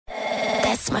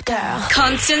girl.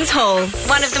 Constance Hall,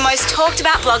 one of the most talked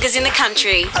about bloggers in the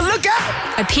country. Look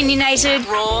out! Opinionated,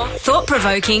 raw,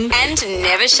 thought-provoking, and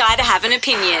never shy to have an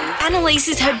opinion. Annalise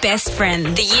is her best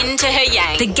friend, the yin to her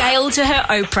yang, the Gail to her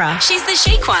Oprah. She's the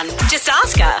chic one. Just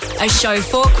ask her. A show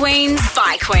for queens,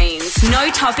 by queens. No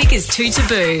topic is too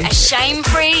taboo. A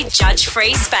shame-free,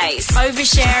 judge-free space.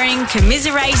 Oversharing,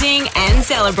 commiserating, and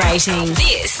celebrating.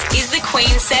 This is the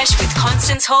Queen Sesh with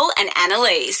Constance Hall and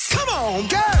Annalise. Come on,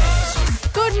 girls!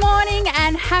 Good morning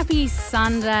and happy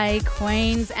Sunday,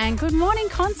 Queens, and good morning,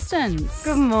 Constance.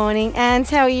 Good morning, Anne.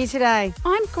 How are you today?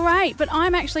 I'm great, but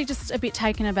I'm actually just a bit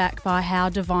taken aback by how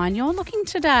divine you're looking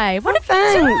today. What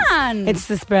have you done? It's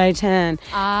the spray tan.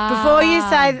 Before you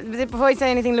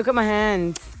say anything, look at my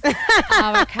hands.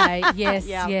 Oh, okay. Yes,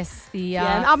 Yeah. yes. Maybe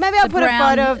I'll put a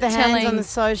photo of the hands on the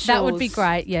socials. That would be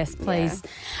great. Yes, please.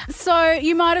 Yeah. So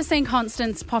you might have seen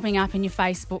Constance popping up in your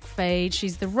Facebook feed.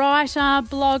 She's the writer,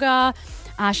 blogger.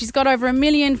 She's got over 1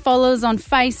 million followers on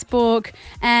Facebook.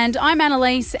 And I'm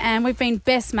Annalise, and we've been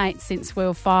best mates since we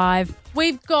were 5.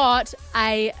 We've got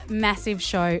a massive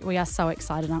show. We are so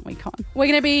excited, aren't we, Con? We're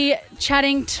going to be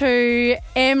chatting to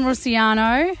Em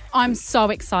Rusciano. I'm so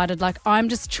excited. Like, I'm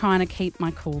just trying to keep my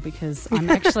cool because I'm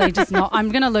actually just not. I'm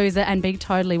going to lose it and be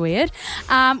totally weird.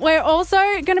 We're also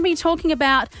going to be talking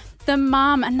about the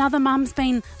mum. Another mum's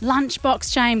been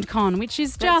lunchbox shamed, Con, which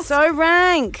is just... That's so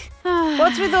rank.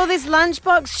 What's with all this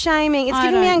lunchbox shaming? It's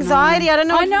giving me anxiety. I don't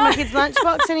know my kids'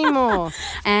 lunchbox anymore.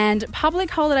 And public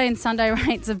holiday and Sunday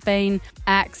rates have been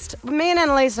axed. Me and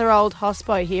Annalise are old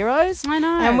hospo heroes. I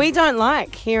know. And we don't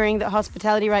like hearing that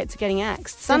hospitality rates are getting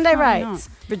axed. Sunday rates.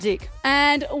 Ridiculous.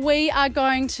 And we are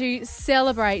going to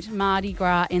celebrate Mardi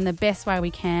Gras in the best way we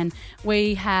can.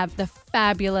 We have the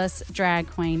fabulous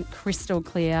drag queen, Crystal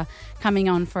Clear, coming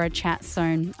on for a chat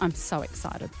soon. I'm so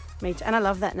excited. Me too. And I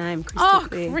love that name, Crystal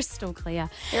Clear. Crystal Clear.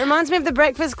 It reminds me of The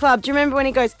Breakfast Club. Do you remember when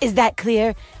he goes, "Is that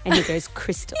clear?" And he goes,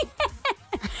 "Crystal."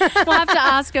 We'll have to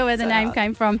ask her where the name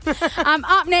came from.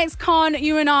 Up next, Con,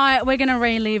 you and I, we're going to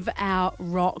relive our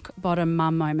rock bottom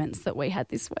mum moments that we had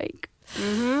this week.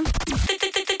 Mm-hmm.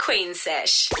 The Queen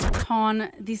Sesh.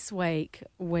 Con, this week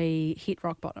we hit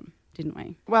rock bottom, didn't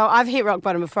we? Well, I've hit rock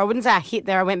bottom before. I wouldn't say I hit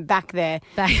there. I went back there.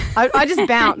 I just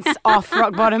bounce off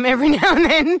rock bottom every now and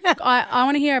then. I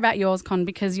want to hear about yours, Con,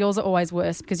 because yours are always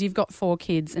worse because you've got 4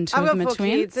 kids and 2 of them are twins. I've got 4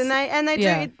 kids and they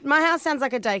do. My house sounds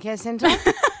like a daycare centre.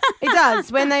 It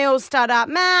does. When they all start up,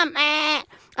 Mum,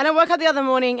 And I woke up the other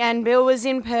morning and Bill was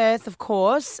in Perth, of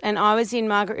course, and I was in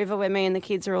Margaret River where me and the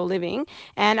kids are all living,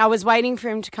 and I was waiting for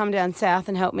him to come down south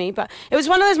and help me. But it was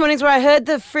one of those mornings where I heard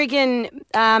the friggin'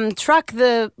 truck,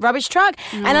 the rubbish truck,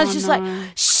 and I was just like,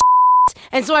 shit.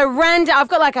 And so I ran down. I've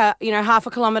got like a, half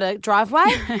a kilometre driveway.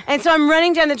 And so I'm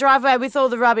running down the driveway with all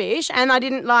the rubbish, and I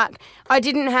didn't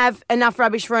have enough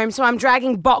rubbish room. So I'm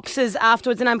dragging boxes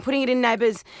afterwards and I'm putting it in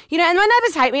neighbours, and my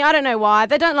neighbours hate me. I don't know why.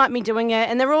 They don't like me doing it.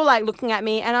 And they're all like looking at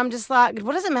me and I'm just like,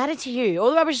 what does it matter to you? All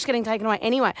the rubbish is getting taken away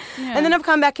anyway. Yeah. And then I've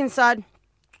come back inside.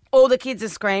 All the kids are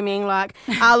screaming, like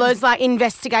Arlo's like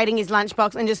investigating his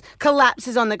lunchbox and just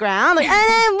collapses on the ground. Like, I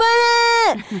don't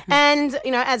want it. And,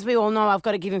 as we all know, I've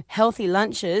got to give him healthy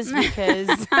lunches because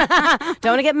don't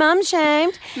want to get mum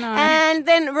shamed. No. And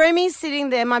then Rumi's sitting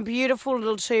there, my beautiful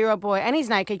little 2-year-old boy, and he's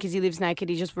naked because he lives naked.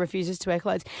 He just refuses to wear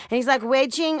clothes. And he's like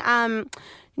wedging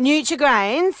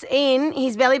Nutri-Grains in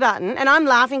his belly button, and I'm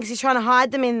laughing because he's trying to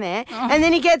hide them in there. Oh. And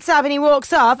then he gets up and he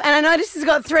walks off, and I notice he's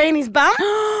got 3 in his bum.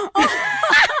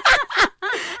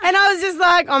 And I was just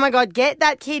like, oh, my God, get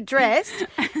that kid dressed.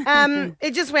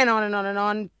 It just went on and on and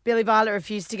on. Billy Violet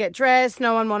refused to get dressed.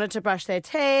 No one wanted to brush their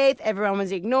teeth. Everyone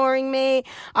was ignoring me.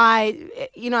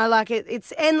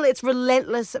 It's endless. It's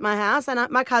relentless at my house. And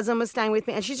my cousin was staying with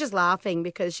me, and she's just laughing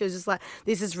because she was just like,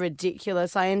 this is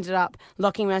ridiculous. I ended up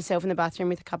locking myself in the bathroom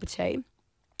with a cup of tea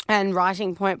and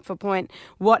writing point for point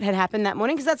what had happened that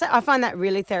morning, because I find that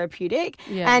really therapeutic.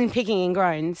 Yeah. And picking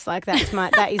ingrowns, like that is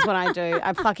what I do.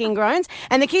 I pluck ingrowns,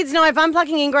 and the kids know if I'm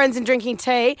plucking ingrowns and drinking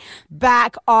tea,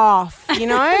 back off.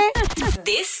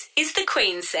 This is the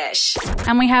Queen Sesh,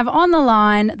 and we have on the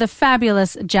line the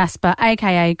fabulous Jasper,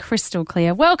 aka Crystal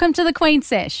Clear. Welcome to the Queen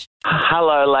Sesh.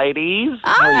 Hello, ladies.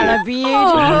 Hello, beautiful.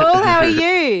 How are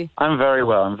you? I'm very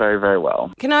well. I'm very, very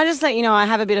well. Can I just let you know I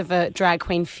have a bit of a drag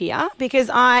queen fear because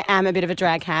I am a bit of a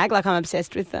drag hag. Like, I'm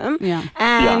obsessed with them. Yeah.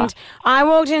 And I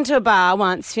walked into a bar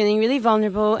once feeling really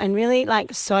vulnerable and really,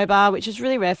 sober, which is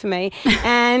really rare for me.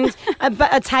 And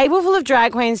a table full of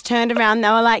drag queens turned around. They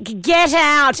were like, "Get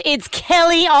out. It's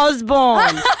Kelly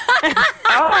Osbourne."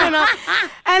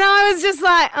 And I was just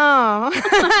like, oh.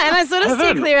 And I sort of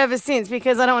steer clear ever since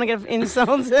because I don't want to get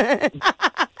insulted.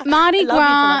 Mardi love you for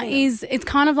Gras loving it. it's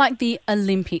kind of like the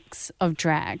Olympics of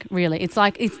drag, really. It's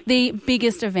the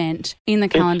biggest event in the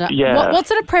calendar. yeah. What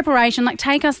sort of preparation, like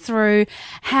take us through,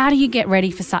 how do you get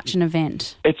ready for such an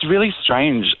event? It's really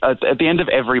strange. At the end of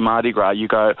every Mardi Gras, you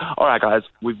go, all right, guys,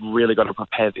 we've really got to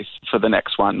prepare this for the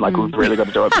next one. Like, we've really got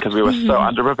to do it because we were so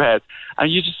underprepared.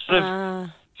 And you just sort of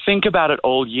think about it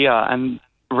all year and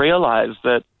realise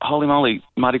that, holy moly,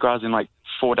 Mardi Gras is in like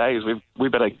 4 days. We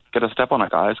better get a step on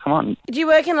it, guys. Come on. Do you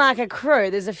work in like a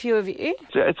crew? There's a few of you.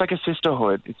 It's like a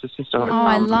sisterhood. It's a sisterhood. Oh,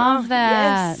 I love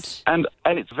that. Yes. And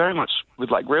it's very much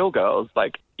with like real girls,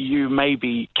 like you may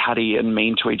be catty and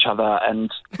mean to each other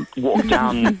and walk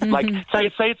down, like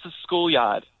say it's a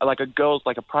schoolyard, like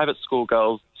a private school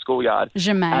girls' schoolyard.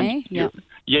 Jamais,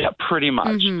 Yeah, pretty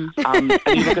much. And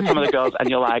you look at some of the girls and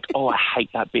you're like, oh, I hate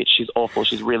that bitch. She's awful.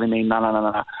 She's really mean.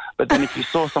 No. But then if you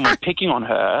saw someone picking on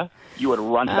her, you would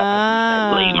run to that person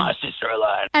and say, leave my sister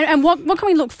alone. And what can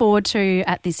we look forward to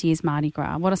at this year's Mardi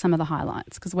Gras? What are some of the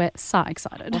highlights? Because we're so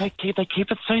excited. Well, they keep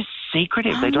it so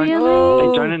secretive. Oh, They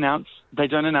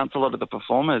don't announce a lot of the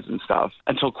performers and stuff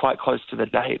until quite close to the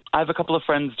date. I have a couple of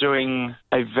friends doing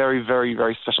a very, very,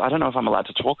 very special. I don't know if I'm allowed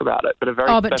to talk about it, but a very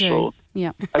special.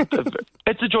 Yeah.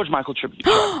 It's a George Michael tribute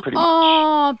show, pretty much.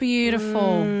 Oh,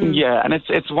 beautiful. Yeah, and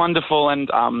it's wonderful, and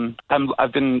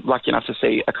I've been lucky enough to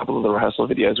see a couple of the rehearsal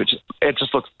videos, it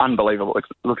just looks unbelievable. It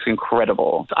looks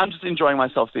incredible. So I'm just enjoying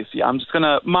myself this year. I'm just going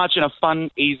to march in a fun,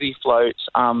 easy float,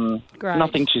 Great.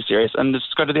 nothing too serious, and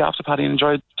just go to the after party and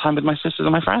enjoy time with my sisters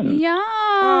and my friends. Yes.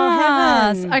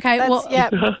 heaven. Okay,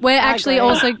 we're actually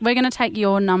agree. we're going to take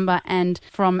your number and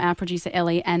from our producer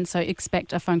Ellie, and so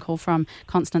expect a phone call from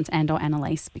Constance and or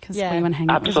Annalise because we want to hang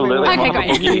out. Absolutely. Okay,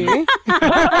 great.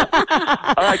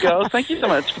 All right, girls. Thank you so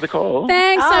much for the call.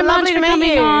 Thanks so much lovely for to meet coming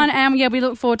you. on. And we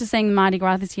look forward to seeing the Mardi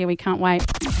Gras this year. We can't wait.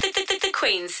 The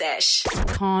Queen Sesh.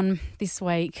 Con this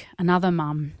week, another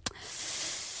mum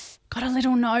got a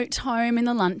little note home in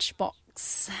the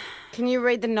lunchbox. Can you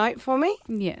read the note for me?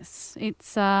 Yes, it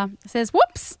says,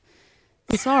 "Whoops,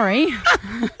 sorry,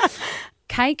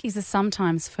 cake is a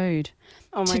sometimes food.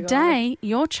 Oh my Today,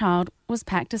 your child was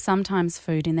packed a sometimes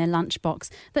food in their lunchbox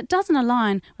that doesn't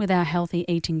align with our healthy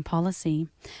eating policy.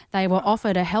 They were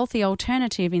offered a healthy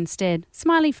alternative instead.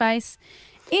 Smiley face.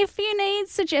 If you need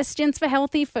suggestions for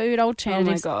healthy food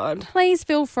alternatives, God. please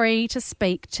feel free to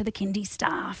speak to the kindy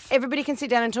staff." Everybody can sit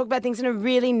down and talk about things in a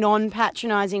really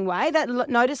non-patronising way. That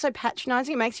note is so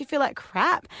patronising, it makes you feel like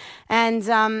crap. And,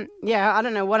 I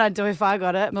don't know what I'd do if I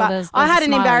got it. Well, but there's I a had an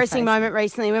smiley embarrassing face. moment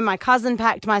recently when my cousin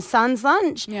packed my son's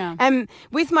lunch. Yeah. And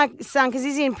with my son, because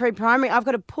he's in pre-primary, I've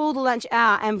got to pull the lunch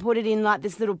out and put it in like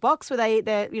this little box where they eat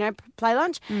their, play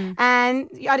lunch. And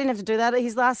I didn't have to do that at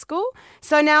his last school.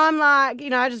 So now I'm like,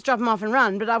 I just drop him off and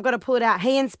run, but I've got to pull it out.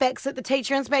 He inspects it, the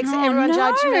teacher inspects it, everyone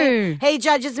judges me. He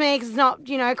judges me because it's not,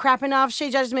 crap enough. She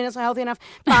judges me, it's not healthy enough,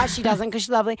 but she doesn't because she's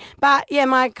lovely. But yeah,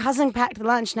 my cousin packed the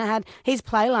lunch and I had his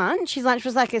play lunch. His lunch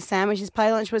was like a sandwich. His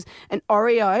play lunch was an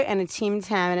Oreo and a Tim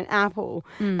Tam and an apple.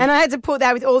 And I had to put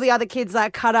that with all the other kids,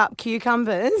 like cut up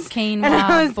cucumbers. Quinoa And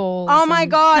I was, balls oh my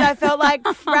and- God, I felt like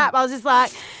crap. I was just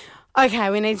like, okay,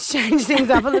 we need to change things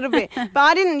up a little bit. But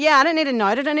I don't need a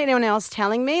note. I don't need anyone else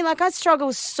telling me. Like, I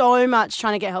struggle so much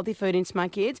trying to get healthy food into my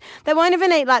kids. They won't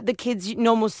even eat, like, the kids'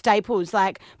 normal staples,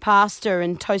 like pasta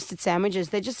and toasted sandwiches.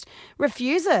 They just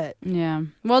refuse it. Yeah.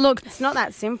 Well, look, It's not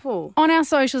that simple. on our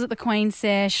socials at the Queen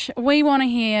Sesh, we want to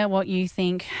hear what you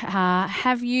think.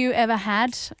 Have you ever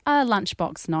had a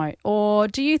lunchbox note, or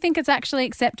do you think it's actually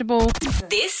acceptable?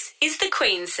 This is the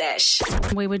Queen Sesh.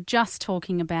 We were just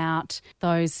talking about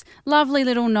those lovely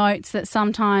little notes that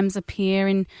sometimes appear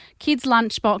in kids'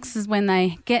 lunchboxes when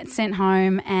they get sent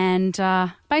home, and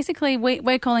basically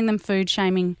we're calling them food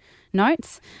shaming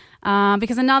notes.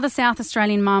 Because another South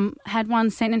Australian mum had one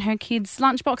sent in her kid's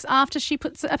lunchbox after she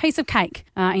puts a piece of cake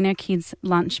in her kid's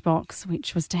lunchbox,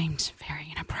 which was deemed very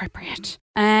inappropriate.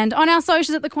 And on our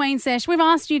socials at the Queen Sesh, we've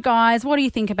asked you guys, what do you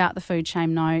think about the food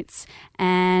shame notes?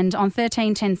 And on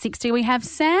 13 10 60, we have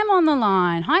Sam on the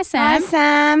line. Hi, Sam. Hi,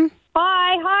 Sam.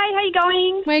 Hi, how you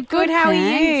going? We're Good, how are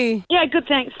you? Yeah, good,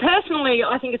 thanks. Personally,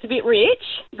 I think it's a bit rich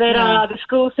that the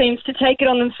school seems to take it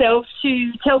on themselves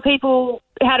to tell people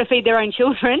how to feed their own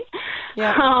children.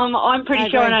 Yeah. I'm pretty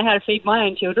sure I agree. know how to feed my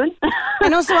own children.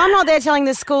 And also, I'm not there telling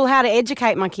the school how to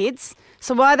educate my kids.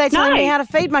 So why are they telling No. me how to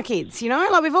feed my kids?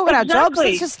 Like, we've all got our jobs. Exactly.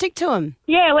 Let's just stick to them.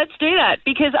 Yeah, let's do that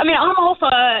because, I'm all for,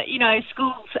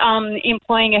 schools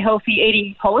employing a healthy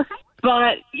eating policy.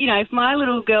 But, you know, if my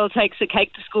little girl takes a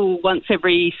cake to school once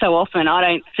every so often, I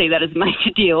don't see that as a major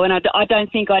deal, and I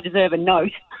don't think I deserve a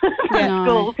note.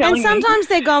 No. And sometimes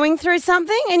they're going through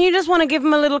something and you just want to give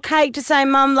them a little cake to say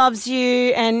Mum loves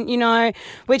you, and, you know,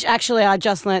 which actually I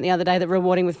just learnt the other day that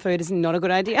rewarding with food is not a good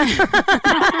idea.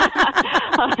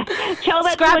 Tell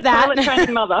that Scrap to a toilet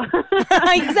training mother.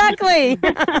 Exactly.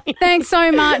 Thanks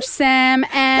so much, Sam.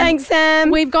 And Thanks,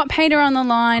 Sam. we've got Peter on the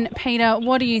line. Peter,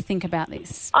 what do you think about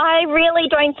this? I really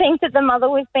don't think that the mother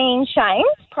was being shamed.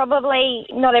 Probably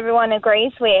not everyone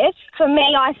agrees with. For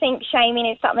me, I think shaming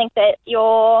is something that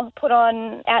you're put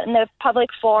on out in the public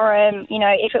forum. You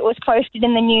know, if it was posted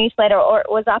in the newsletter or it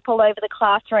was up all over the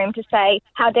classroom to say,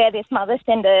 how dare this mother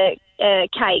send a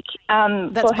cake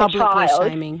That's for her publicly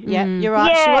child. shaming. Yeah, you're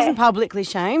right. She Yeah. wasn't publicly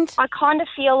shamed. I kind of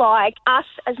feel like us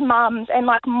as mums and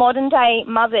like modern day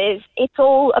mothers, it's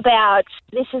all about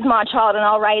this is my child and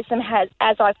I'll raise them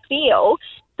as I feel.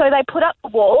 So they put up the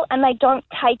wall and they don't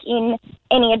take in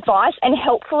any advice and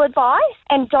helpful advice,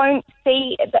 and don't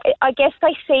see, I guess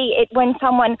they see it when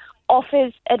someone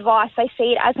offers advice, they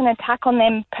see it as an attack on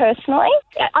them personally.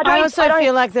 I also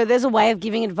feel like there's a way of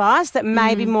giving advice that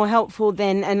may be more helpful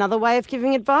than another way of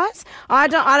giving advice. I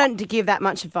don't give that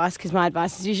much advice because my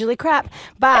advice is usually crap.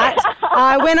 But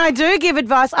when I do give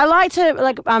advice, I like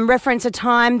to reference a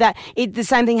time that the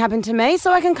same thing happened to me,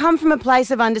 so I can come from a place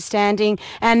of understanding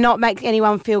and not make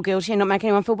anyone feel guilty and not make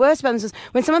anyone feel worse about themselves.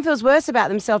 When someone feels worse about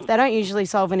themselves, they don't usually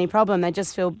solve any problem. They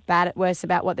just feel worse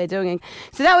about what they're doing.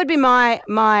 So that would be my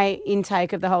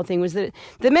intake of the whole thing, was that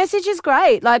the message is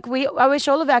great. Like, I wish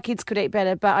all of our kids could eat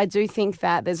better, but I do think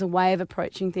that there's a way of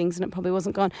approaching things and it probably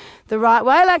wasn't gone the right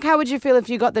way. Like, how would you feel if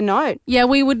you got the note? Yeah,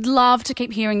 we would love to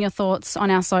keep hearing your thoughts on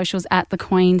our socials at the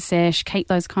Queen Sesh. Keep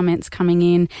those comments coming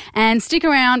in and stick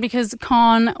around because,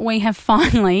 Con, we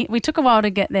took a while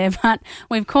to get there, but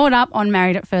we've caught up on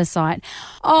Married at First Sight.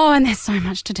 Oh, and there's so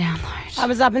much to download. I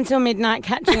was up until midnight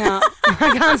catching up.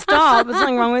 I can't stop. There's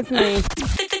something wrong with me.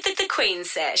 The Queen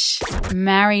Sesh.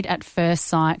 Married at First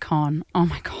Sight, Con. Oh,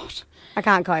 my God. I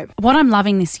can't cope. What I'm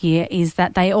loving this year is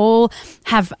that they all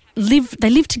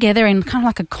live together in kind of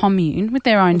like a commune with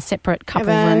their own separate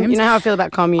couple rooms. You know how I feel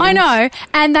about communes. I know.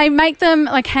 And they make them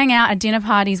like hang out at dinner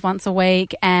parties once a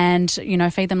week and, you know,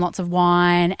 feed them lots of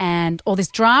wine, and all this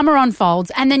drama unfolds.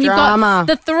 And then you've got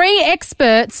the three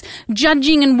experts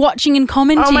judging and watching and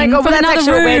commenting. Oh my God, from well, that's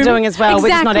actually room. what we're doing as well. Exactly.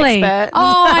 We're just not experts.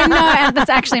 Oh, I know. And that's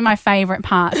actually my favourite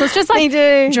part. So it's just like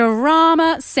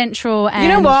drama central. And you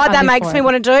know what that makes me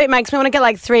want to do? It makes me want to get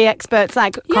like three experts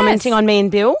commenting on me and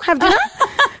Bill have dinner.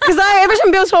 Because every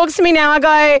time Bill talks to me now, I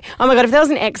go, oh my God, if there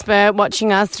was an expert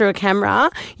watching us through a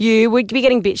camera, you would be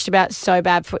getting bitched about so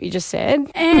bad for what you just said.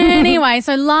 Anyway,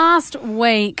 so last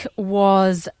week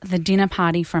was the dinner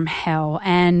party from hell.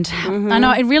 And I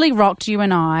know it really rocked you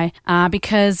and I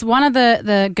because one of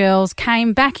the girls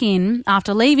came back in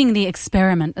after leaving the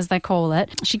experiment, as they call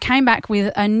it. She came back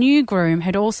with a new groom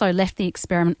who'd also left the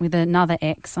experiment with another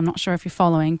ex. I'm not sure if you're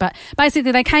following. But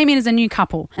basically they came in as a new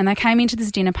couple and they came into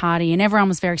this dinner party and everyone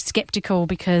was very sceptical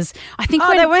because I think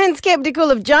they weren't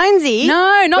sceptical of Jonesy.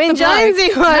 No, not when the bloke.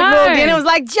 Jonesy walked in, it was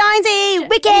like, Jonesy,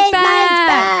 wicked, mate's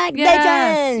back,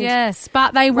 legend. Yes,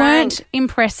 but they weren't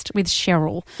impressed with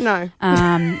Cheryl. No.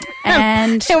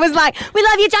 And it was like, we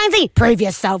love you, Jonesy. Prove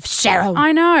yourself, Cheryl.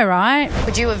 I know, right?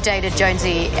 Would you have dated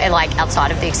Jonesy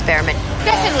outside of the experiment?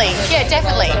 Definitely, yeah,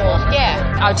 definitely.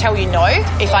 Yeah. I'll tell you no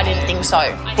if I didn't think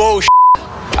so. Bullshit.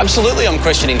 Absolutely, I'm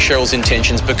questioning Cheryl's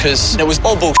intentions because it was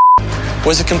all bullshit. It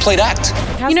was a complete act.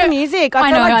 How's the music? I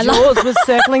felt like Jaws was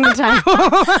circling the table.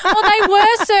 Well, they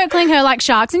were circling her like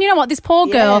sharks. And you know what? This poor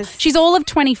girl, she's all of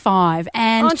 25.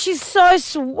 And she's so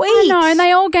sweet. I know, and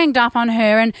they all ganged up on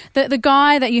her. And the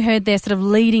guy that you heard there sort of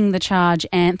leading the charge,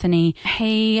 Anthony,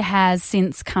 he has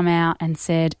since come out and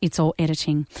said it's all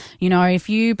editing. You know, if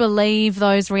you believe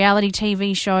those reality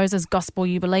TV shows as gospel,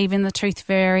 you believe in the Tooth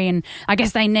Fairy, and I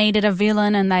guess they needed a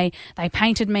villain and they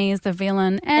painted me as the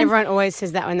villain. And everyone always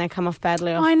says that when they come off badly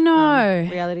off I know.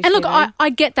 reality and look, TV. I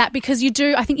get that because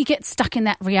I think you get stuck in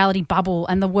that reality bubble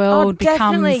and the world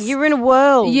definitely. becomes... You're in a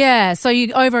world. Yeah, so you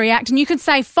overreact and you could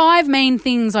say 5 mean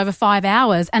things over 5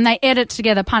 hours and they edit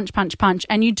together punch, punch, punch,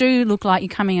 and you do look like you're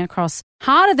coming across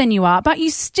harder than you are, but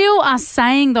you still are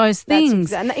saying those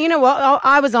things. And you know what?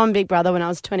 I was on Big Brother when I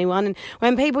was 21, and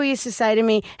when people used to say to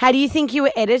me, how do you think you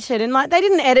were edited? And they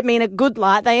didn't edit me in a good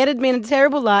light. They edited me in a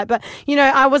terrible light. But, you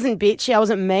know, I wasn't bitchy. I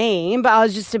wasn't mean, but I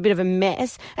was just a bit of a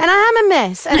mess. And I am a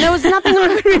mess. And there was nothing I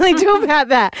could really do about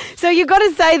that. So you've got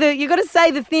to say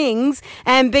the things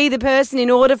and be the person in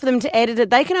order for them to edit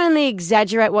it. They can only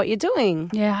exaggerate what you're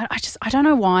doing. Yeah, I don't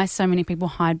know why so many people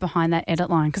hide behind that edit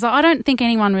line because I don't think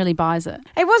anyone really buys it. it?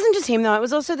 It wasn't just him, though. It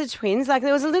was also the twins. Like,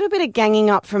 there was a little bit of ganging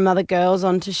up from other girls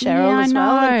onto Cheryl as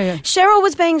well. And Cheryl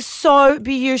was being so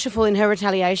beautiful in her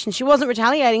retaliation. She wasn't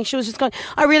retaliating. She was just going,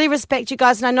 I really respect you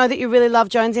guys and I know that you really love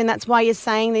Jonesy and that's why you're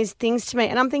saying these things to me.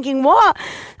 And I'm thinking, what?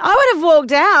 I would have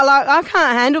walked out. Like, I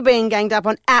can't handle being ganged up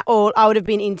on at all. I would have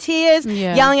been in tears,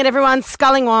 yelling at everyone,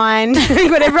 sculling wine,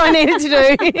 whatever I needed to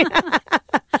do.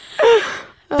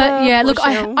 But yeah, look,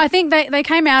 I think they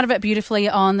came out of it beautifully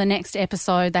on the next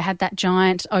episode. They had that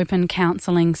giant open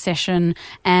counselling session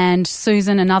and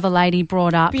Susan, another lady,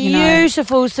 brought up,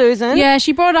 beautiful Susan. Yeah,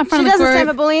 she brought it up in front of the group. She doesn't stand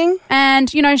for bullying. And,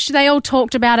 they all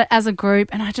talked about it as a group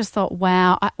and I just thought,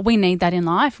 wow, we need that in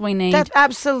life. We need... That's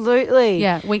absolutely.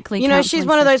 Yeah, weekly she's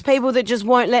one of those people that just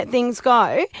won't let things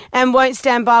go and won't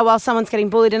stand by while someone's getting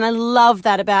bullied and I love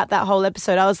that about that whole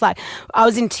episode. I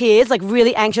was in tears, like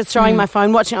really anxious, throwing my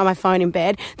phone, watching it on my phone in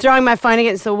bed, throwing my phone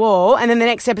against the wall, and then the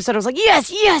next episode I was like,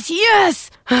 yes, yes,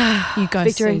 yes. You go,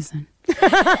 Victory. Susan.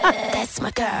 That's my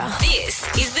girl. This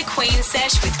is the Queen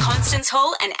Sesh with Constance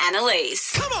Hall and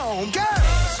Annalise. Come on,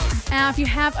 girls. Now, if you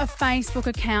have a Facebook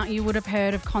account, you would have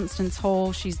heard of Constance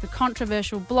Hall. She's the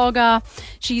controversial blogger.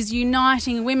 She's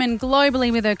uniting women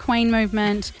globally with her Queen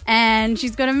movement, and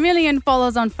she's got 1 million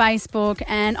followers on Facebook.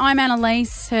 And I'm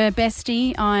Annalise, her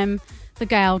bestie. I'm the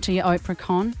Gail to your Oprah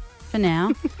Con. For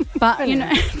now. But, for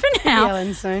now.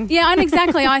 Ellen soon. Yeah, and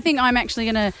exactly. I think I'm actually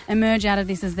going to emerge out of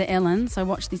this as the Ellen, so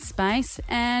watch this space.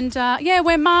 And,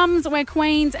 we're mums, we're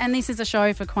queens, and this is a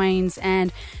show for queens.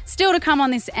 And still to come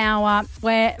on this hour,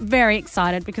 we're very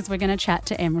excited because we're going to chat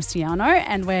to Em Rusciano,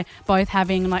 and we're both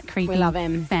having, creepy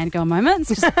fangirl moments,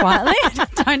 just quietly.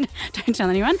 Don't tell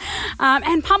anyone.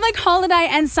 And public holiday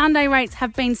and Sunday rates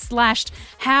have been slashed.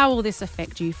 How will this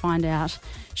affect you? Find out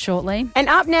shortly. And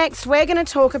up next, we're going to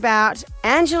talk about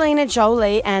Angelina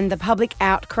Jolie and the public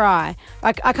outcry.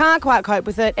 I can't quite cope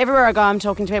with it. Everywhere I go, I'm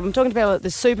talking to people. I'm talking to people at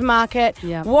the supermarket.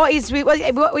 Yeah. What is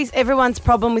everyone's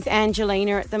problem with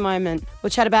Angelina at the moment? We'll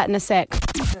chat about it in a sec.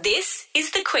 This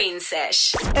is the Queen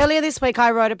Sesh. Earlier this week,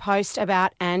 I wrote a post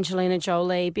about Angelina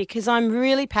Jolie because I'm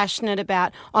really passionate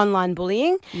about online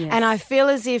bullying. Yes. And I feel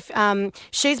as if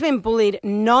she's been bullied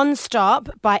non-stop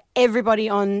by everybody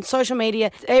on social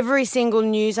media. Every single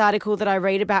news article that I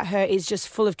read about her is just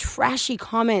full of trashy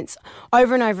comments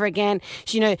over and over again.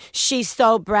 She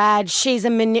stole Brad. She's a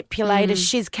manipulator.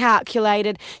 She's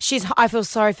calculated. I feel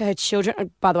sorry for her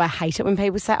children. By the way, I hate it when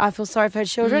people say I feel sorry for her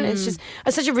children. It's just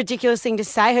such a ridiculous thing to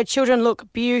say. Her children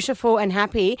look beautiful and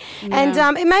happy. Yeah.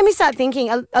 And it made me start thinking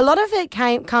a lot of it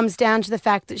comes down to the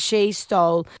fact that she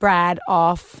stole Brad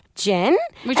off Jen.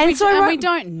 We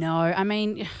don't know. I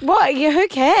mean... What? Yeah, who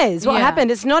cares what happened?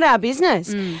 It's not our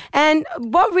business. And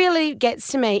what really gets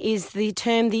to me is the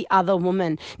term the other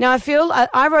woman. Now, I feel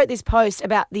I wrote this post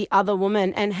about the other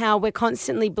woman and how we're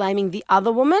constantly blaming the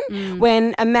other woman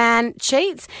when a man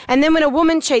cheats. And then when a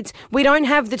woman cheats, we don't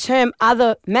have the term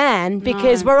other man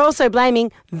because we're also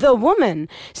blaming the woman.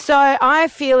 So I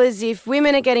feel as if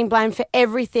women are getting blamed for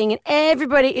everything and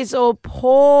everybody is all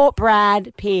poor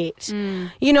Brad Pitt.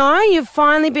 You've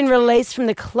finally been released from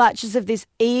the clutches of this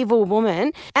evil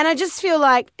woman. And I just feel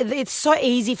like it's so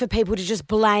easy for people to just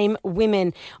blame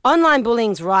women. Online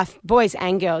bullying's rife, boys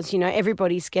and girls,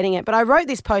 everybody's getting it. But I wrote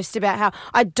this post about how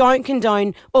I don't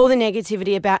condone all the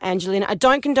negativity about Angelina. I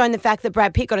don't condone the fact that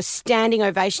Brad Pitt got a standing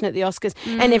ovation at the Oscars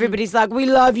and everybody's like, we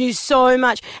love you so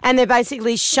much. And they're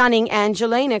basically shunning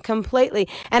Angelina completely.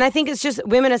 And I think it's just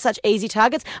women are such easy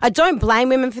targets. I don't blame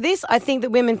women for this. I think that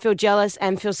women feel jealous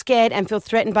and feel scared and feel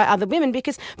threatened by other women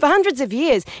because for hundreds of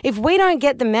years, if we don't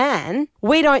get the man,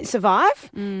 we don't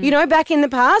survive, back in the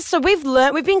past. So we've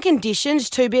been conditioned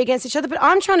to be against each other, but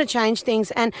I'm trying to change things.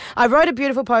 And I wrote a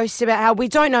beautiful post about how we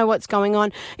don't know what's going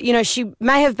on. She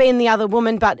may have been the other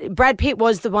woman, but Brad Pitt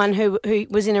was the one who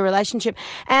was in a relationship.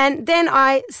 And then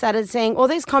I started seeing all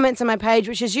these comments on my page,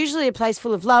 which is usually a place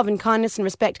full of love and kindness and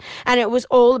respect. And it was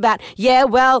all about,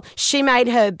 she made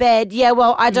her bed.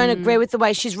 I don't agree with the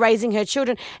way she's raising her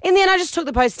children. In the end, I just took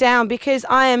the post down because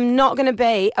I am not going to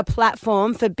be a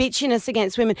platform for bitchiness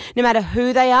against women, no matter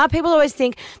who they are. People always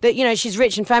think that, she's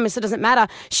rich and famous, so it doesn't matter.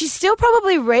 She still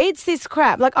probably reads this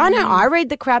crap. Like, I know I read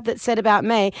the crap that's said about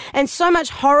me, and so much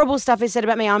horrible stuff is said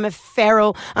about me. I'm a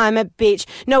feral. I'm a bitch.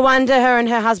 No wonder her and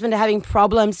her husband are having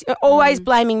problems, always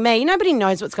blaming me. Nobody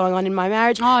knows what's going on in my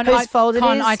marriage, whose fault it is.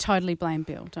 I totally blame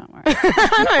Bill, don't worry.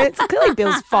 I know, it's clearly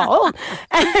Bill's fault.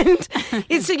 And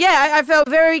I felt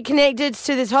very connected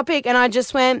to this topic, and I just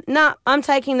just went, nah, I'm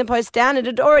taking the post down. It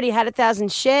had already had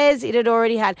 1,000 shares. It had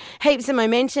already had heaps of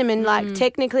momentum and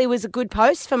technically was a good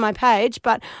post for my page,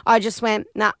 but I just went,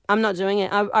 nah, I'm not doing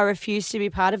it. I refuse to be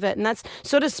part of it. And that's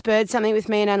sort of spurred something with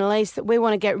me and Annalise that we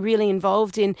want to get really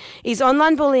involved in is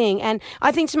online bullying. And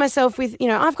I think to myself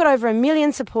I've got over 1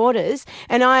 million supporters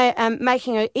and I am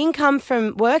making an income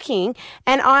from working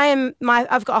and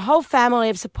I've got a whole family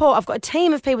of support. I've got a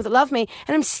team of people that love me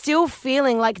and I'm still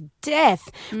feeling like death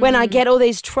when I get all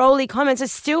these trolly comments. I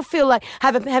still feel like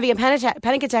having a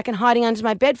panic attack and hiding under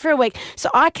my bed for a week. So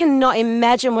I cannot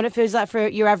imagine what it feels like for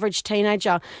your average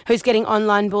teenager who's getting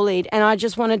online bullied. And I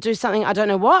just want to do something. I don't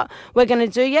know what we're going to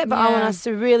do yet, but I want us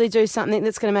to really do something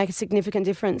that's going to make a significant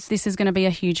difference. This is going to be a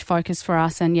huge focus for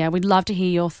us. And, we'd love to hear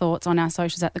your thoughts on our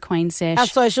socials at the Queen Sesh. Our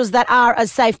socials that are a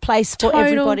safe place for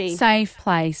everybody. Safe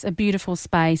place, a beautiful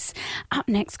space. Up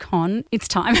next, Con, it's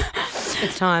time.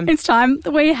 It's time. It's time.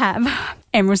 We have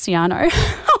Em Rusciano.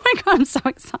 Oh my God, I'm so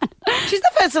excited. She's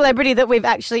the first celebrity that we've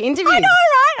actually interviewed. I know,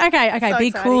 right? Okay. So be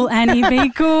exciting. cool, Annie. Be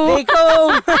cool. Be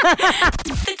cool.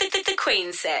 The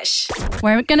Queen Sesh.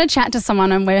 We're going to chat to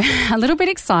someone and we're a little bit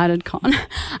excited, Con.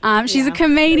 She's a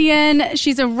comedian,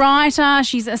 she's a writer,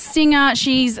 she's a singer,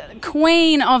 she's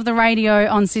queen of the radio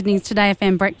on Sydney's Today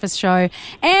FM breakfast show,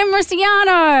 Em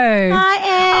Rusciano.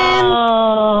 Hi, Em.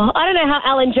 Oh, I don't know how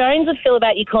Alan Jones would feel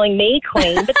about you calling me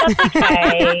queen, but that's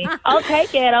okay. I'll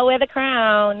take it. I'll wear the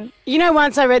crown.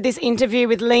 Once I read this interview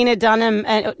with Lena Dunham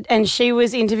and she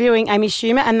was interviewing Amy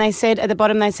Schumer and they said at the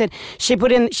bottom, she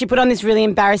put on this really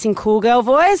embarrassing cool girl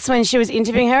voice when she was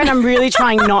interviewing her and I'm really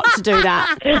trying not to do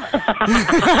that.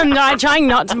 I'm trying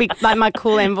not to be like my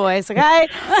cool Em voice, okay?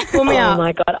 Pull me up. Oh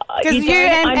my God. Because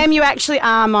Em, you actually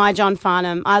are my John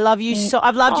Farnham. I love you so.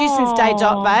 I've loved you since day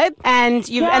dot, babe. And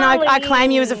I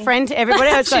claim you as a friend to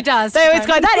everybody. She does. They always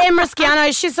go, that Em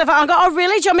Rusciano, she's so fun. I go, oh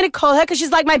really? Do you want me to call her? Because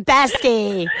she's like my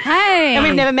bestie. Hey. And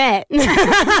we've never met. No,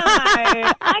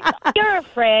 you're a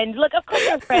friend. Look, of course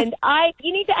you're a friend.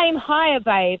 You need to aim higher,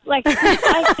 babe. Like,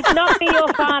 I should not be your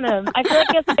Farnham. I feel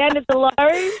like your standards are low.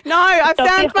 No, I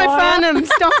found my Farnham.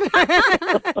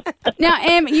 Stop. Now,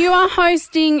 Em, you are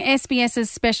hosting SBS's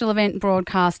special event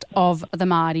broadcast of the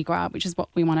Mardi Gras, which is what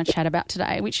we want to chat about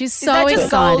today, which is so exciting. Is that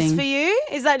just goals for you?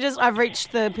 Is that just I've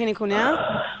reached the pinnacle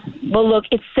now? Well, look,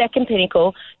 it's second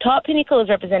pinnacle. Top pinnacle is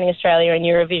representing Australia in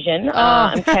Eurovision.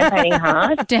 I'm campaigning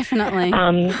hard. Definitely.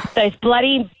 Those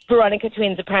bloody Veronica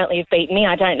twins apparently have beaten me.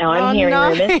 I don't know. I'm hearing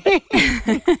rumours.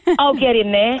 I'll get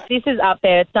in there. This is up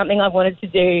there. It's something I've wanted to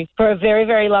do for a very,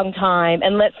 very long time.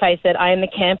 And let's face it, I am the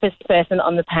campest person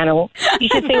on the panel. You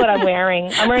should see what I'm wearing.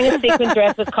 I'm wearing a sequin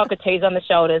dress with cockatoos on the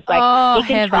shoulders. Like, you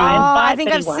can try and fight, I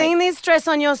think I've seen this dress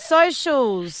on your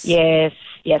socials. Yes.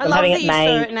 Yes, I I'm love having that it you saw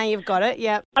made. it. Now you've got it.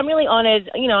 Yep. I'm really honoured.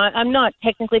 I'm not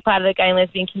technically part of the gay and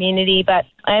lesbian community, but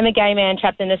I am a gay man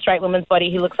trapped in a straight woman's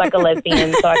body who looks like a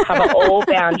lesbian, so I cover all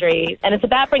boundaries. And it's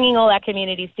about bringing all our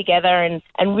communities together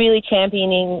and really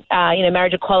championing,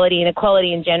 marriage equality and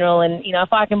equality in general. And,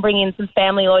 if I can bring in some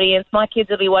family audience, my kids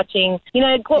will be watching,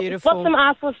 what's some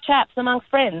arseless chaps amongst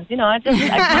friends? I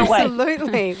can't wait.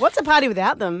 Absolutely. What's a party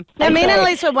without them? Now, me and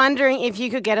Annalise were wondering if you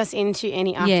could get us into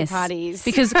any after parties.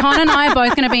 Because Con and I are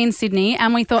both going to be in Sydney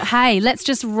and we thought, hey, let's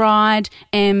just ride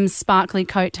Em's sparkly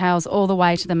coattails all the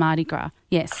way to the Mardi Gras.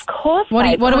 Yes. Of course. What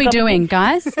are we doing,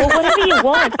 guys? Well, whatever you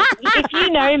want. If you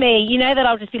know me, you know that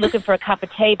I'll just be looking for a cup of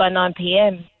tea by 9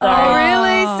 p.m. So. Oh,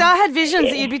 really? So I had visions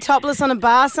that you'd be topless on a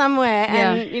bar somewhere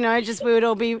and, we would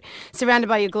all be surrounded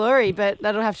by your glory, but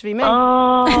that'll have to be me.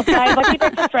 Oh, babe, I do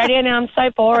breakfast radio now. I'm so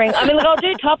boring. I mean, look, I'll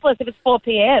do topless if it's 4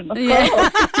 p.m. Of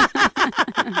course.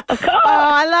 Of course. Oh,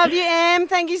 I love you, Em.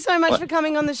 Thank you so much for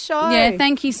coming on the show. Yeah,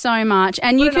 thank you so much.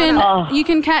 And you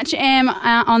can catch Em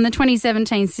on the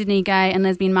 2017 Sydney Gay and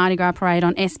Lesbian Mardi Gras Parade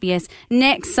on SBS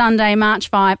next Sunday, March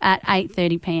 5 at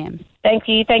 8:30 p.m. Thank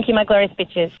you, my glorious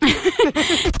bitches.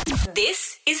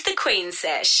 This is the Queen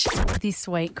Sesh. This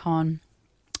week, Con,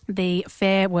 the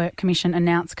Fair Work Commission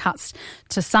announced cuts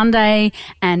to Sunday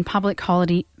and public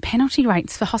holiday penalty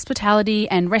rates for hospitality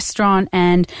and restaurant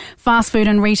and fast food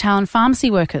and retail and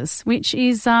pharmacy workers, which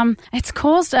is it's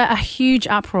caused a huge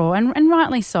uproar and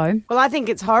rightly so. Well, I think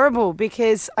it's horrible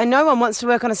because no one wants to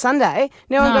work on a Sunday.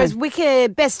 No one goes,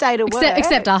 wicked, best day to work.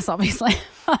 Except us, obviously.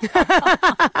 But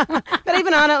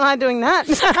even I don't like doing that.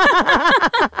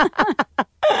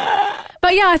 But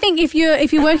But yeah, I think if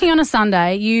you're working on a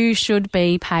Sunday, you should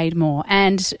be paid more.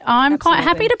 And I'm quite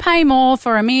happy to pay more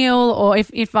for a meal, or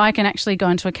if I can actually go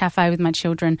into a cafe with my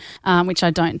children, which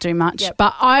I don't do much. Yep.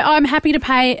 But I'm happy to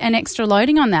pay an extra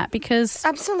loading on that because...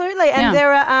 Absolutely. And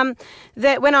there are...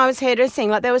 when I was hairdressing,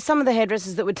 like there was some of the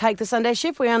hairdressers that would take the Sunday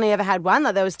shift. We only ever had one.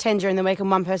 Like there was 10 during the week and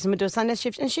one person would do a Sunday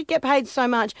shift and she'd get paid so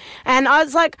much. And I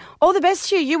was like, all the best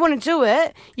to you. You want to do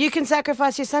it. You can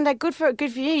sacrifice your Sunday. Good for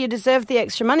you. You deserve the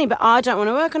extra money. But I don't want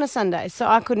to work on a Sunday. So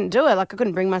I couldn't do it. Like I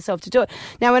couldn't bring myself to do it.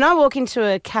 Now, when I walk into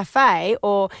a cafe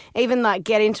or even like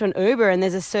get into an Uber and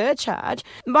there's a surcharge,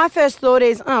 my first thought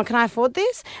is, oh, can I afford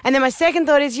this? And then my second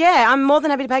thought is, yeah, I'm more than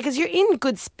happy to pay because you're in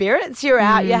good spirits. You're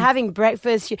out. You're having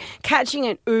breakfast. You're catching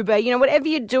an Uber. You know, whatever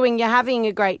you're doing, you're having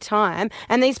a great time.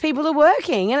 And these people are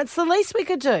working and it's the least we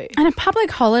could do. And a public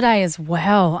holiday as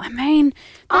well. I mean,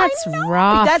 that's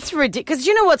rough. That's ridiculous. Because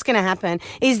you know what's going to happen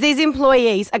is these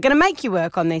employees are going to make you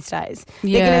work on these days.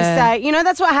 Yeah. They're going to say, you know,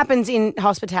 that's what happens in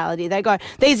hospitality. They go,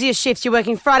 these are your shifts. You're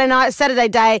working Friday night, Saturday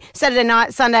day, Saturday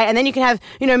night, Sunday, and then you can have,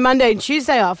 you know, Monday and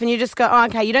Tuesday off. And you just go, oh,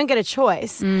 okay, you don't get a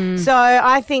choice. So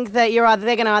I think that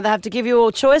they're going to either have to give you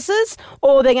all choices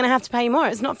or they're going to have to pay you more.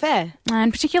 It's not fair.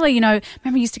 And particularly, you know,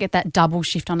 remember you used to get that double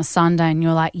shift on a Sunday and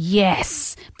you're like,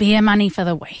 yes, beer money for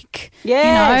the week. Yes,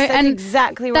 you know? that's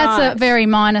exactly right. That's a very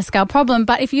minor scale problem.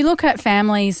 But if you look at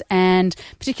families and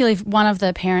particularly if one of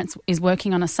the parents is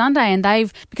working on a Sunday and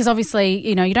because obviously,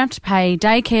 you know, you don't have to pay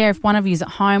daycare if one of you's at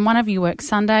home, one of you works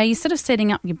Sunday, you're sort of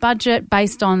setting up your budget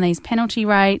based on these penalty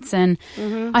rates. And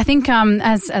I think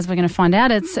as we're going to find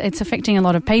out, it's affecting a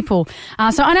lot of people.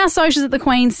 So on our socials at the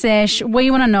Queen Sesh,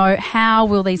 we want to know, how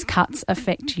will these cuts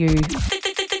affect you?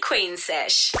 The Queen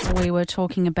Sesh. We were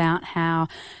talking about how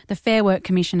the Fair Work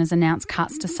Commission has announced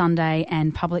cuts to Sunday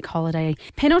and public holiday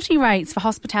penalty rates for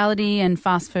hospitality and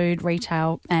fast food,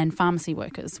 retail and pharmacy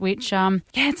workers, which,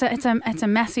 it's a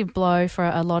massive blow for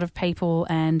a lot of people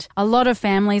and a lot of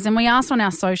families. And we asked on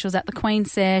our socials at the Queen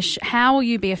Sesh, how will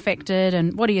you be affected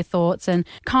and what are your thoughts? And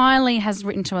Kylie has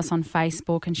written to us on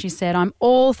Facebook and she said, I'm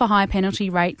all for high penalty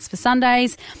rates for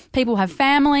Sundays. People have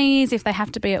families. If they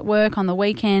have to be at work on the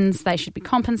weekends, they should be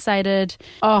compensated.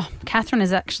 Oh, Catherine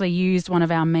has actually used one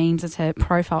of our memes as her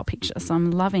profile picture, so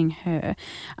I'm loving her.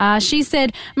 She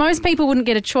said, most people wouldn't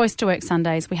get a choice to work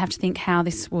Sundays. We have to think how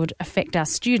this would affect our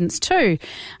students too.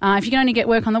 If you can only get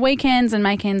work on the weekends and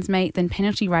make ends meet, then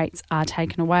penalty rates are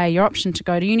taken away. Your option to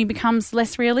go to uni becomes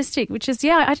less realistic, which is,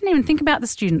 I didn't even think about the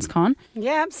students, Con.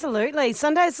 Yeah, absolutely.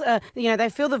 Sundays, they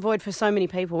fill the void for so many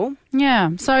people.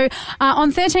 Yeah. So on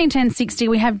 131060,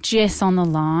 we have Jess on the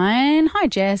line. Hi,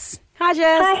 Jess. Hi,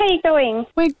 Jess. Hi, how are you going?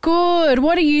 We're good.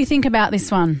 What do you think about this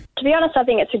one? To be honest, I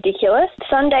think it's ridiculous.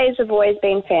 Sundays have always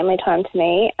been family time to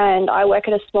me, and I work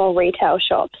at a small retail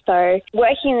shop. So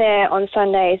working there on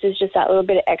Sundays is just that little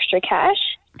bit of extra cash.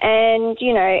 And,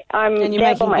 you know, I'm and you're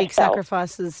there for making big myself.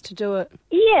 Sacrifices to do it.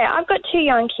 Yeah, I've got 2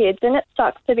 young kids and it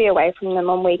sucks to be away from them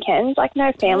on weekends, like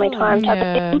no family time type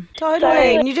of thing. Totally.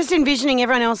 So, and you're just envisioning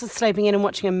everyone else is sleeping in and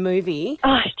watching a movie.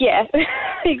 Yeah.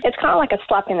 It's kind of like a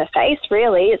slap in the face,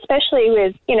 really, especially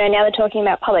with, you know, now they're talking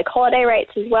about public holiday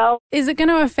rates as well. Is it going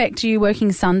to affect you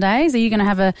working Sundays? Are you going to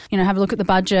have a look at the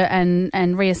budget and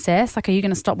reassess? Like, are you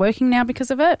going to stop working now because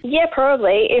of it? Yeah,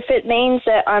 probably. If it means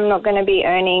that I'm not going to be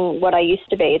earning what I used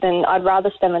to be, then I'd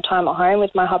rather spend the time at home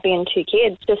with my hubby and 2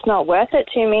 kids. Just not worth it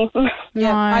to me.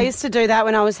 Yeah, I used to do that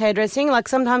when I was hairdressing. Like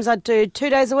sometimes I'd do 2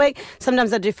 days a week,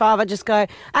 sometimes I'd do 5. I'd just go,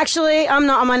 actually, I'm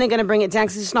only going to bring it down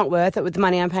because it's just not worth it with the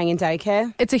money I'm paying in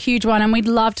daycare. It's a huge one and we'd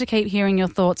love to keep hearing your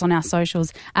thoughts on our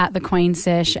socials at the Queen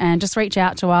Sesh and just reach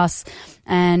out to us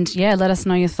and, let us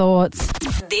know your thoughts.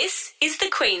 This is the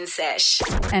Queen Sesh.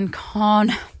 And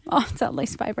Con, it's our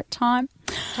least favourite time.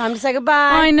 Time to say goodbye.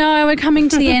 I know, we're coming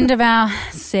to the end of our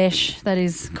sesh, that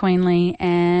is Queenly,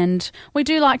 and we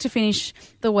do like to finish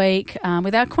the week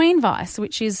with our Queen Vice,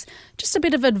 which is just a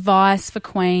bit of advice for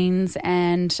queens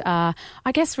and I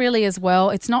guess really as well,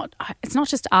 it's not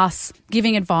just us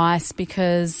giving advice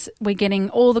because we're getting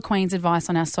all the Queen's advice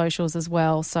on our socials as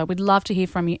well. So we'd love to hear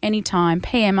from you anytime.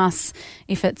 PM us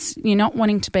if you're not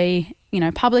wanting to be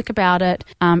public about it.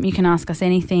 You can ask us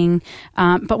anything.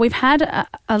 But we've had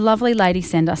a lovely lady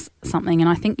send us something and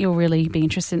I think you'll really be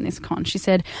interested in this, Con. She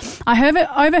said,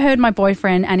 I overheard my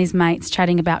boyfriend and his mates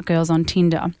chatting about girls on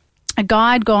Tinder. A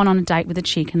guy had gone on a date with a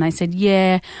chick and they said,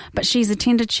 yeah, but she's a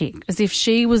Tinder chick, as if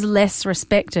she was less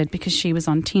respected because she was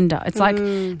on Tinder. It's like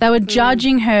they were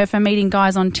judging her for meeting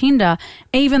guys on Tinder,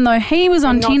 even though he was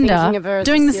on Tinder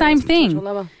doing the same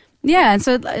thing. Yeah, and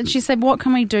so she said, what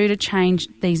can we do to change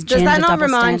these gender Does that not double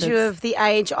remind standards? you of the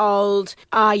age-old,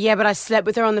 yeah, but I slept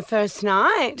with her on the first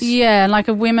night? Yeah, like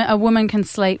a woman can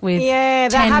sleep with 10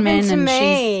 that men happened to and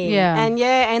me. she's,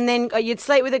 yeah. And then you'd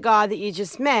sleep with a guy that you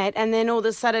just met, and then all of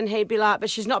a sudden he'd be like, but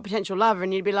she's not a potential lover,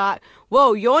 and you'd be like,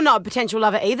 whoa, you're not a potential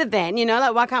lover either then,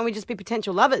 like why can't we just be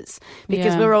potential lovers?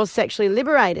 Because we're all sexually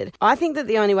liberated. I think that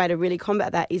the only way to really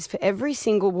combat that is for every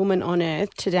single woman on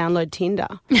earth to download Tinder.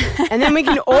 And then we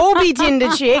can all be Tinder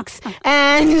chicks,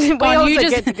 and we also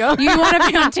get to go. You want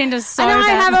to be on Tinder so I know bad.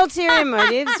 I have ulterior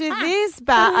motives with this,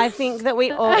 but I think that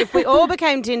if we all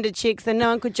became Tinder chicks, then no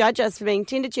one could judge us for being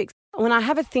Tinder chicks. When I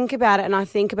have a think about it, and I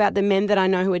think about the men that I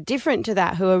know who are different to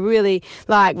that, who are really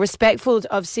like respectful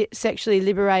of sexually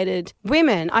liberated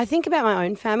women, I think about my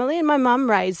own family. And my mum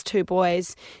raised 2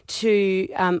 boys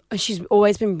she's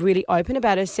always been really open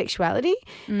about her sexuality.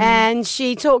 And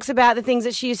she talks about the things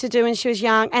that she used to do when she was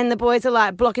young, and the boys are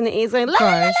like blocking the ears going, la, la,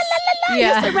 la, la, la, la,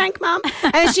 you're so rank, mum.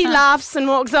 And she laughs and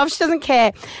walks off. She doesn't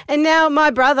care. And now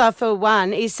my brother, for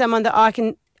one, is someone that I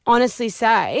can honestly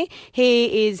say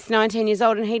he is 19 years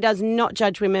old, and he does not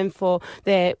judge women for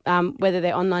their whether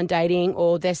they're online dating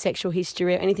or their sexual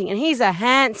history or anything. And he's a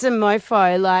handsome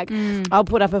mofo. Like, I'll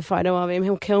put up a photo of him.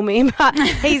 He'll kill me. But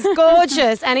he's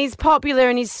gorgeous and he's popular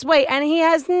and he's sweet, and he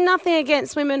has nothing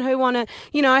against women who want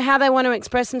to, how they want to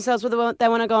express themselves, whether they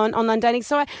want to go on online dating.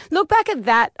 So I look back at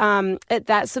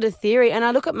that sort of theory, and I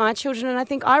look at my children, and I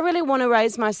think I really want to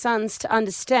raise my sons to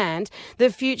understand the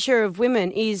future of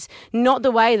women is not the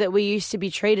way that we used to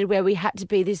be treated, where we had to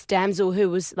be this damsel who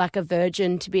was like a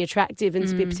virgin to be attractive and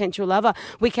to be a potential lover.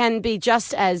 We can be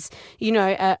just as,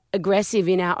 aggressive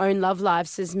in our own love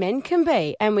lives as men can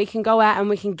be, and we can go out and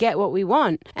we can get what we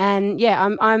want. And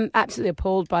yeah, I'm absolutely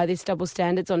appalled by this double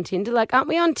standards on Tinder. Like, aren't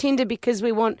we on Tinder because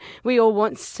we all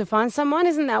want to find someone?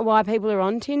 Isn't that why people are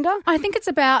on Tinder? I think it's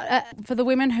about, for the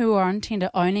women who are on Tinder,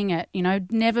 owning it,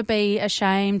 never be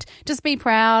ashamed, just be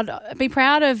proud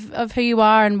of who you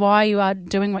are and why you are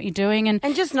doing what you're doing.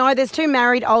 And just know there's 2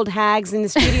 married old hags in the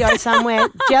studio somewhere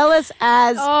jealous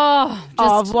as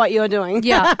of what you're doing.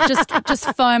 Yeah, just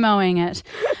FOMOing it.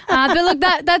 But look,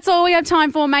 that's all we have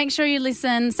time for. Make sure you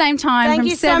listen. Same time from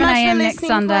 7 a.m. next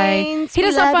Sunday. Queens. Hit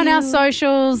us up on our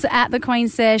socials at the Queen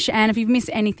Sesh, and if you've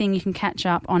missed anything, you can catch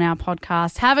up on our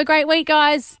podcast. Have a great week,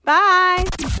 guys. Bye.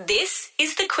 This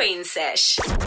is the Queen Sesh.